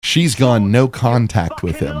She's gone no contact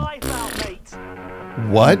with him.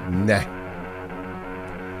 What? Nah.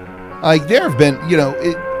 Like, there have been,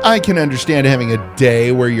 I can understand having a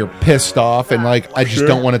day where you're pissed off and, like, I just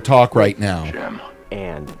don't want to talk right now.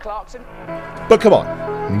 And Clarkson. But come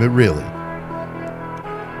on. But really.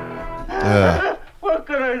 What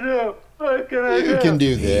can I do? What can I do? You can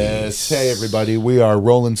do this. Hey, everybody, we are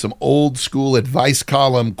rolling some old school advice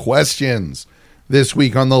column questions this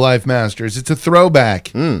week on the Life Masters. It's a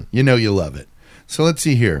throwback. You know you love it. So let's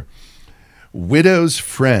see here. Widow's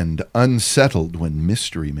friend unsettled when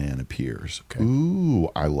mystery man appears. Okay. Ooh,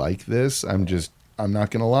 I like this. I'm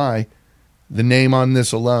not going to lie. The name on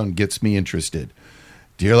this alone gets me interested.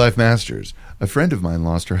 Dear Life Masters, a friend of mine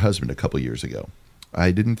lost her husband a couple years ago.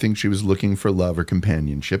 I didn't think she was looking for love or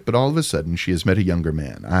companionship, but all of a sudden she has met a younger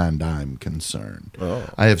man, and I'm concerned. Oh.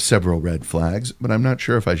 I have several red flags, but I'm not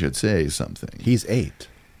sure if I should say something. He's 8.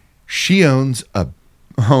 She owns a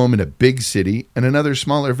home in a big city and another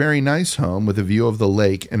smaller, very nice home with a view of the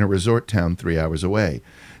lake in a resort town 3 hours away.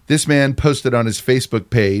 This man posted on his Facebook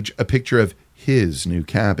page a picture of his new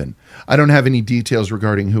cabin. I don't have any details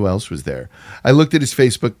regarding who else was there. I looked at his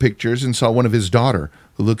Facebook pictures and saw one of his daughter,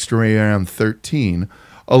 who looks to be around 13,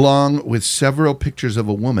 along with several pictures of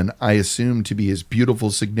a woman I assumed to be his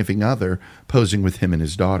beautiful significant other posing with him and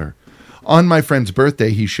his daughter. On my friend's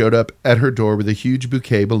birthday, he showed up at her door with a huge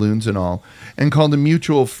bouquet, balloons and all, and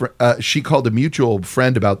she called a mutual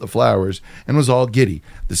friend about the flowers and was all giddy.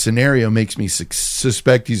 The scenario makes me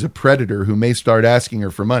suspect he's a predator who may start asking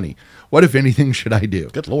her for money. What, if anything, should I do?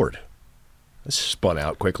 Good Lord. This spun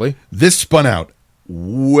out quickly. This spun out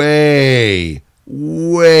way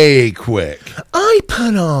quick. I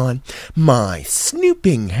put on my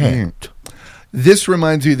snooping hat. This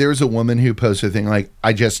reminds me, there was a woman who posted a thing like,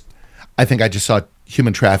 I think I just saw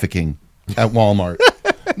human trafficking at Walmart.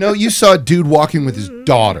 No, you saw a dude walking with his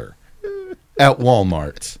daughter at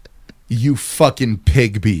Walmart. You fucking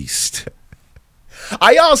pig beast.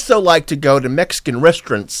 I also like to go to Mexican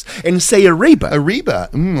restaurants and say arriba. Arriba.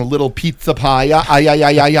 A little pizza pie. Ay.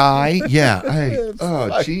 Yeah.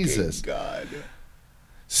 Oh, Jesus. God.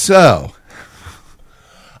 So.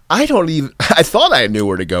 I thought I knew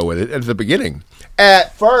where to go with it at the beginning.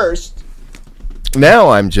 At first. Now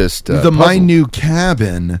I'm just my new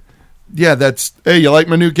cabin. Yeah, hey, you like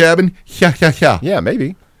my new cabin? Yeah. Yeah,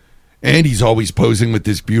 maybe. And he's always posing with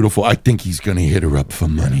this beautiful. I think he's going to hit her up for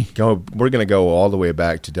money. We're going to go all the way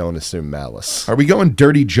back to Don't Assume Malice. Are we going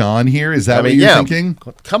Dirty John here? Is that what you're thinking?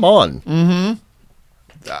 Come on. Mm-hmm.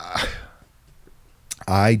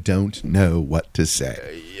 I don't know what to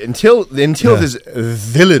say. Until this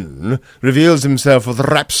villain reveals himself with the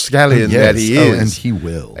rapscallion that he is. Oh, and he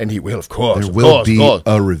will. And he will, of course. There will be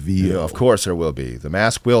a reveal. Yeah, of course there will be. The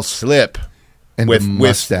mask will slip. And with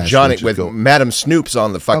Madam Snoop's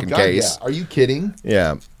on the fucking case. Yeah. Are you kidding?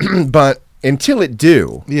 Yeah. But until it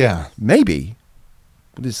do, yeah, maybe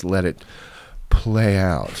we'll just let it play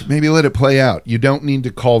out. Maybe let it play out. You don't need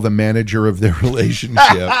to call the manager of their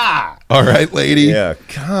relationship. All right, lady? Yeah,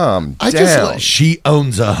 calm down. She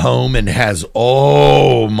owns a home and has,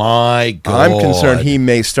 oh my God. I'm concerned he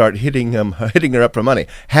may start hitting her up for money.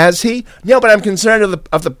 Has he? No, but I'm concerned of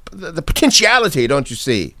the potentiality, don't you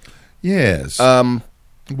see? Yes.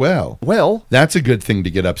 Well, that's a good thing to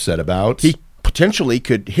get upset about. He potentially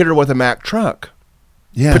could hit her with a Mack truck.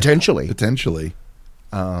 Yeah. Potentially. Potentially,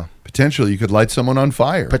 you could light someone on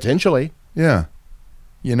fire. Potentially. Yeah.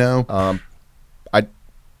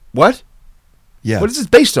 What? Yeah. What is this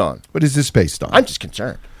based on? What is this based on? I'm just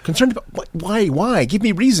concerned. Concerned about what? Why? Give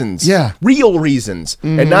me reasons. Yeah. Real reasons.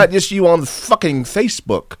 Mm-hmm. And not just you on the fucking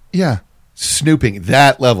Facebook. Yeah. Snooping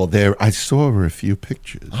that level there. I saw her a few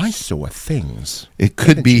pictures. I saw things. It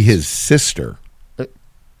could be his sister.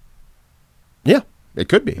 Yeah, it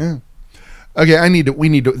could be. Yeah. Okay, we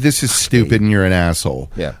need to, this is stupid and you're an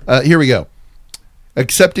asshole. Yeah. Here we go.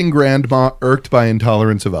 Accepting grandma irked by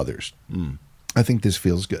intolerance of others. I think this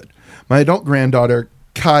feels good. My adult granddaughter,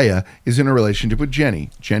 Kaya, is in a relationship with Jenny.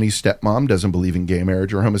 Jenny's stepmom doesn't believe in gay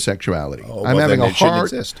marriage or homosexuality. I'm having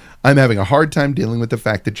a hard time dealing with the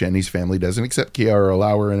fact that Jenny's family doesn't accept Kaya or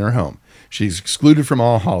allow her in her home. She's excluded from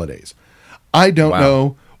all holidays. I don't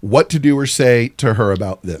know what to do or say to her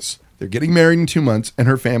about this. They're getting married in 2 months, and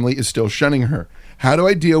her family is still shunning her. How do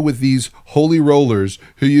I deal with these holy rollers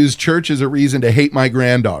who use church as a reason to hate my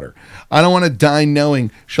granddaughter? I don't want to die knowing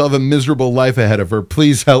she'll have a miserable life ahead of her.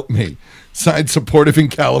 Please help me. Signed, Supportive in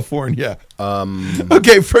California.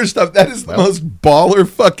 Okay, first off, that is the most baller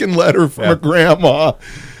fucking letter from a grandma.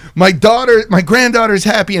 My granddaughter's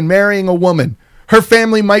happy and marrying a woman. Her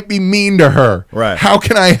family might be mean to her. Right. How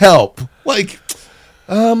can I help?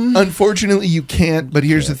 Unfortunately, you can't. But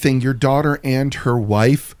here's the thing: your daughter and her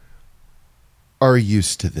wife are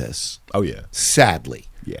used to this. Oh yeah. Sadly,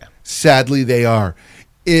 Yeah. sadly, they are.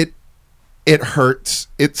 It hurts.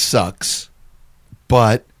 It sucks,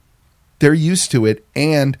 but they're used to it.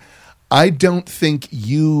 And I don't think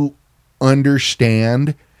you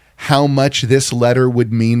understand how much this letter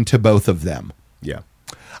would mean to both of them. Yeah.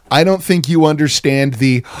 I don't think you understand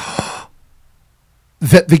that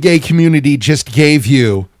the gay community just gave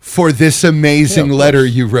you for this amazing letter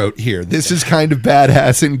you wrote here. This is kind of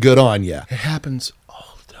badass and good on you. It happens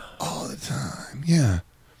all the time. All the time. Yeah.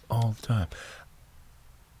 All the time.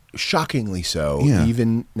 Shockingly so, Yeah.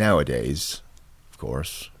 even nowadays. Of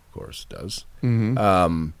course it does. Mm-hmm.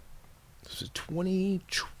 Was it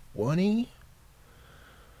 2020?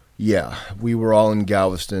 Yeah, we were all in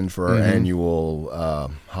Galveston for our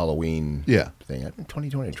annual Halloween thing.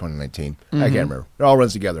 2020 or 2019. I can't remember. It all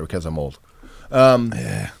runs together because I'm old.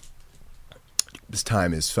 This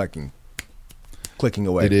time is fucking clicking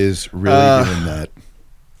away. It is really doing that.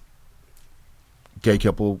 Gay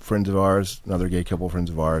couple friends of ours, another gay couple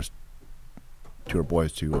friends of ours, 2 are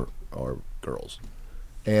boys, 2 are girls.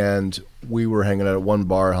 And we were hanging out at one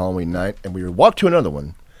bar Halloween night, and we walked to another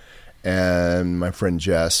one. And my friend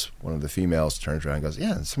Jess, one of the females, turns around and goes,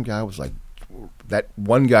 yeah, and some guy was like, that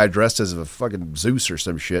one guy dressed as a fucking Zeus or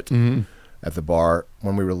some shit at the bar.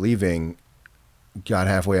 When we were leaving, got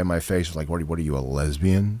halfway on my face, was like, what are you, a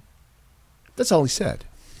lesbian? That's all he said,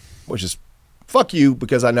 which is, fuck you,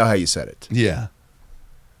 because I know how you said it. Yeah.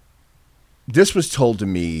 This was told to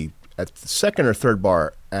me at the second or third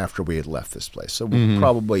bar after we had left this place. So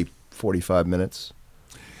probably 45 minutes.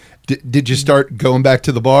 Did you start going back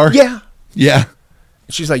to the bar? Yeah. Yeah.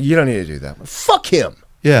 She's like, you don't need to do that. Fuck him.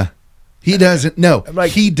 Yeah. He doesn't. No.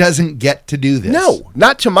 Like, he doesn't get to do this. No.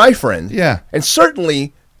 Not to my friend. Yeah. And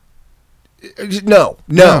certainly, no.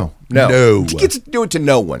 He gets to do it to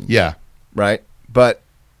no one. Yeah. Right? But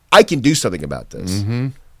I can do something about this.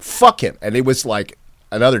 Fuck him. And it was like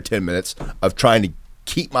another 10 minutes of trying to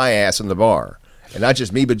keep my ass in the bar. And not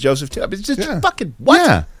just me, but Joseph too. I mean, it's just fucking, what?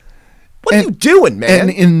 Yeah. What are you doing, man? And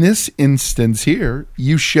in this instance here,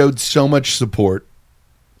 you showed so much support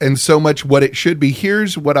and so much what it should be.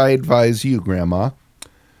 Here's what I advise you, Grandma.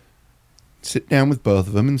 Sit down with both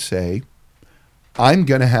of them and say, I'm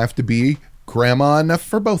going to have to be grandma enough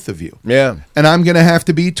for both of you. Yeah. And I'm going to have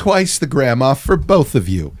to be twice the grandma for both of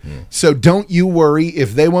you. So don't you worry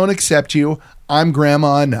if they won't accept you. I'm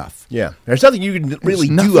grandma enough. Yeah. There's nothing you can really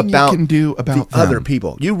nothing do about them. other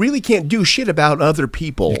people. You really can't do shit about other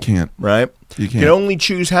people. You can't. Right? You can't. You can only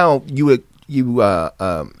choose how you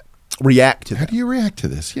react to How them. do you react to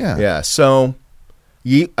this? Yeah. Yeah. So,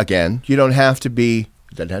 you don't have to be,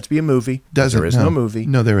 it doesn't have to be a movie. There is no movie.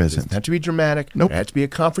 No, there It isn't. doesn't have to be dramatic. Nope. It has to be a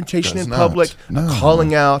confrontation Does in not. public, No. a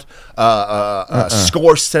calling out, a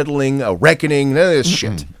score settling, a reckoning, none of this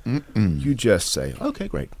shit. You just say, okay,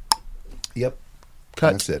 great. Yep.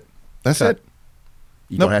 Cut. That's it. That's Cut. it.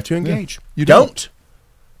 You Nope. don't have to engage. Yeah. You don't.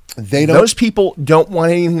 They don't. Those people don't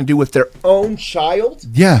want anything to do with their own child.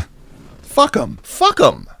 Yeah. Fuck them. Fuck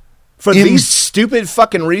them. For these stupid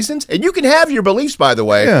fucking reasons. And you can have your beliefs, by the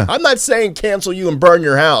way. Yeah. I'm not saying cancel you and burn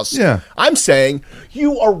your house. Yeah. I'm saying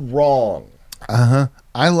you are wrong. I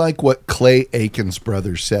like what Clay Aiken's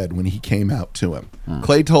brother said when he came out to him.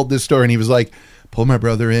 Clay told this story and he was like, pulled my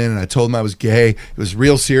brother in and I told him I was gay. It was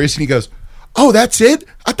real serious. And he goes, oh, that's it?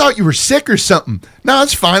 I thought you were sick or something. No,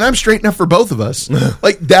 it's fine. I'm straight enough for both of us.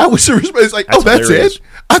 Like, that was the response. It's like, that's hilarious. it?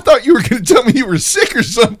 I thought you were going to tell me you were sick or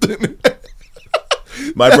something.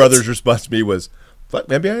 My brother's response to me was, fuck,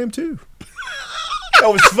 maybe I am too. That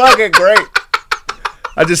was fucking great.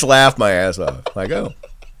 I just laughed my ass off. Like, oh,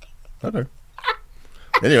 okay.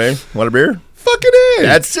 Anyway, want a beer? Fucking A.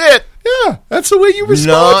 That's it. Yeah, that's the way you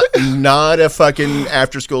respond. Not a fucking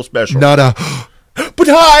after-school special. Not a... But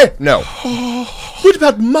hi! No. What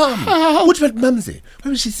about Mom? What about Mumsy?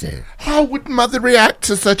 What would she say? How would mother react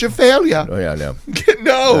to such a failure? Oh, yeah, no.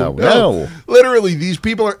 No. Literally, these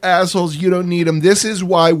people are assholes. You don't need them. This is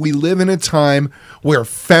why we live in a time where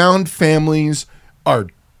found families are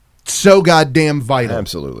so goddamn vital.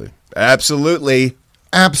 Absolutely.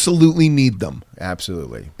 Absolutely need them.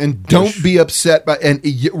 Absolutely. And don't be upset by... And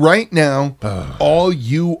right now, all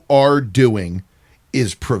you are doing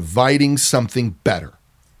is providing something better.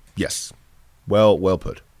 Yes. Well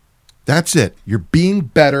put. That's it. You're being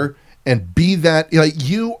better and be that... Like,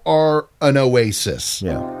 you are an oasis.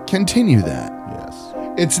 Yeah. Continue that. Yes.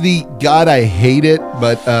 It's the God, I hate it,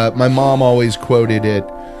 but my mom always quoted it.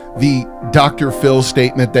 The Dr. Phil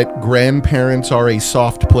statement that grandparents are a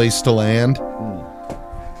soft place to land.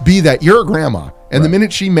 Be that. You're a grandma. And the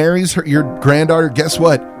minute she marries your granddaughter, guess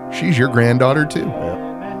what? She's your granddaughter too.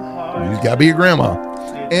 She's got to be a grandma.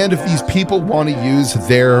 And if these people want to use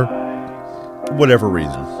their whatever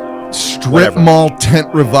reason, strip mall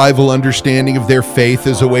tent revival understanding of their faith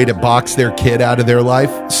as a way to box their kid out of their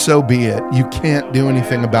life, so be it. You can't do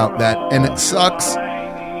anything about that. And it sucks,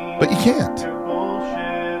 but you can't.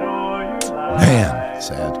 Man,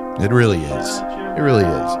 sad. It really is. It really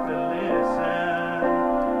is.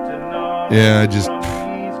 Yeah,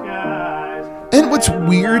 and what's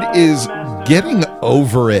weird is getting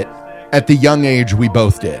over it at the young age we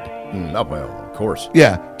both did. Oh, well, of course.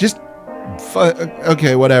 Yeah, just,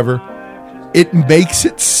 okay, whatever. It makes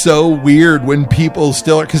it so weird when people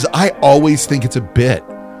still are, because I always think it's a bit.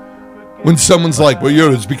 When someone's like,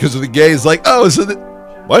 well, it's because of the gays, like, oh, so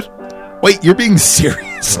what? Wait, you're being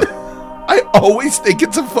serious? I always think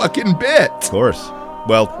it's a fucking bit. Of course.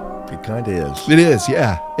 Well, it kind of is. It is,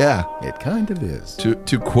 yeah. It kind of is.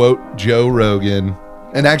 To quote Joe Rogan,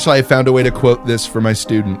 and actually I found a way to quote this for my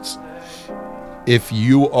students. If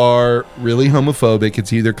you are really homophobic,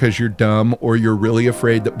 it's either because you're dumb or you're really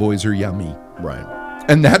afraid that boys are yummy. Right.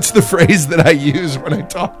 And that's the phrase that I use when I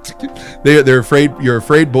talk to you. They're afraid, you're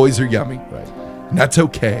afraid boys are yummy. Right. And that's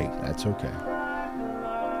okay. That's okay.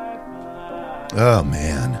 Oh,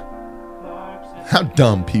 man. How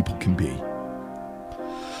dumb people can be.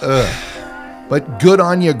 But good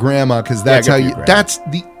on you, Grandma, because that's that's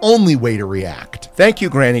the only way to react. Thank you,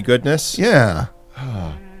 Granny Goodness. Yeah.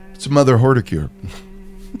 It's Mother Horticure.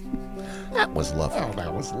 That was lovely. Oh,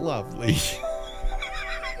 that was lovely.